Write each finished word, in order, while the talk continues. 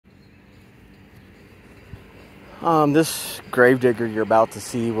This Gravedigger you're about to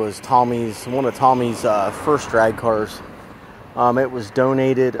see was one of Tommy's first drag cars. It was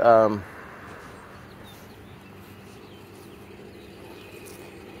donated.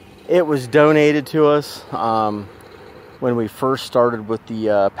 It was donated to us when we first started with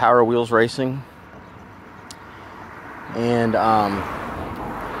the Power Wheels racing, and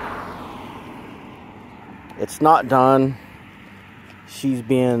it's not done. She's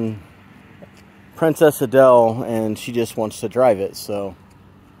being Princess Adele, and she just wants to drive it, so.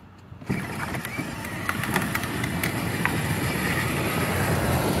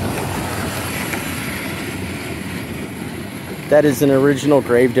 That is an original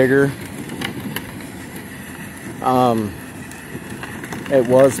Gravedigger. It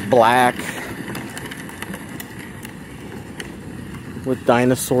was black with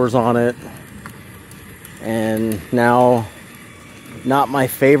dinosaurs on it, and now, not my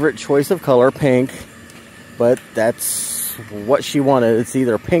favorite choice of color, pink, but that's what she wanted. It's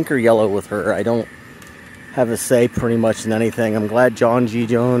either pink or yellow with her. I don't have a say pretty much in anything. I'm glad John G.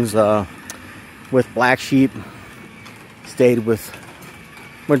 Jones with Black Sheep stayed with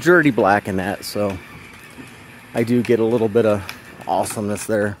majority black in that, so I do get a little bit of awesomeness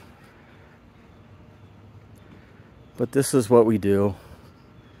there. But this is what we do.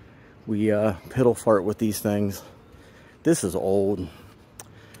 We piddle fart with these things. This is old.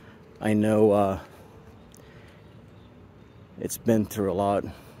 I know it's been through a lot,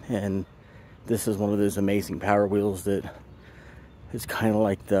 and this is one of those amazing Power Wheels that is kind of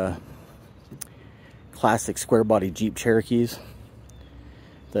like the classic square body Jeep Cherokees.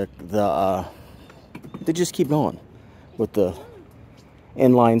 They just keep going with the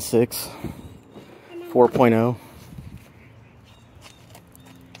inline 6 4.0,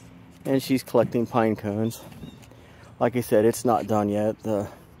 and she's collecting pine cones. Like I said, it's not done yet. The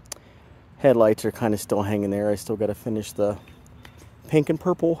headlights are kind of still hanging there. I still got to finish the pink and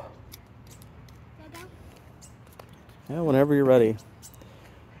purple. Yeah, whenever you're ready.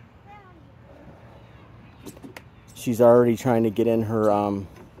 She's already trying to get in her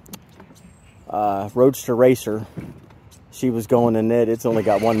Roadster Racer. She was going in it. It's only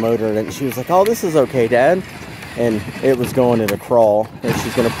got one motor in it. And she was like, "Oh, this is okay, Dad." And it was going in a crawl. And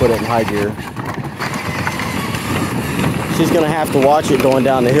she's going to put it in high gear. She's going to have to watch it going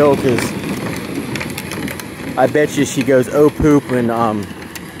down the hill, because I bet you she goes, "Oh, poop," and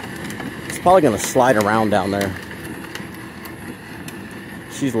it's probably going to slide around down there.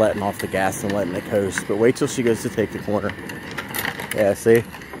 She's letting off the gas and letting it coast, but wait till she goes to take the corner. Yeah, see?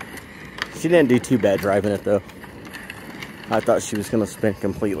 She didn't do too bad driving it, though. I thought she was going to spin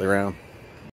completely around.